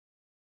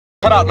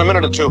cut out in a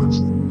minute or two.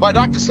 My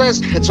doctor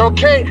says it's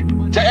okay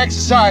to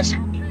exercise,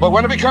 but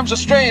when it becomes a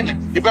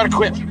strain, you better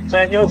quit.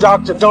 Man, your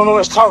doctor don't know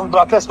what he's talking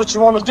about. That's what you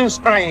want to do,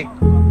 strain.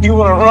 You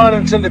want to run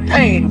until the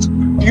pains.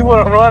 You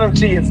want to run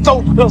until your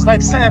throat feels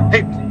like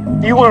sandpaper.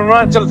 You want to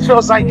run until it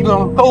feels like you're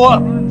going to throw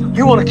up.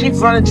 You want to keep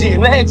running till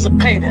your legs are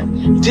painted,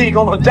 until you're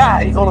going to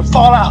die, you're going to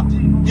fall out.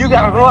 You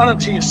got to run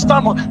until your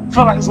stomach feels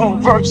like it's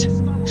going to burst,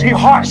 till your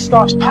heart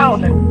starts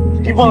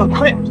pounding. You want to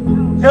quit.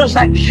 Feels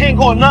like you can't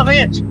go another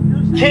inch.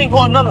 You can't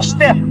go another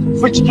step,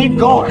 but you keep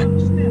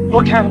going.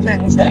 What kind of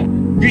man is that?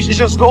 You should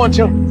just go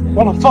until you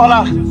want to fall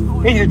out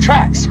in your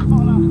tracks.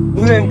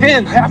 And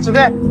then after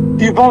that,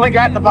 you've only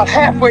gotten about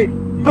halfway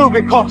through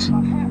because,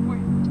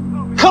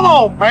 come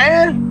on,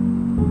 man.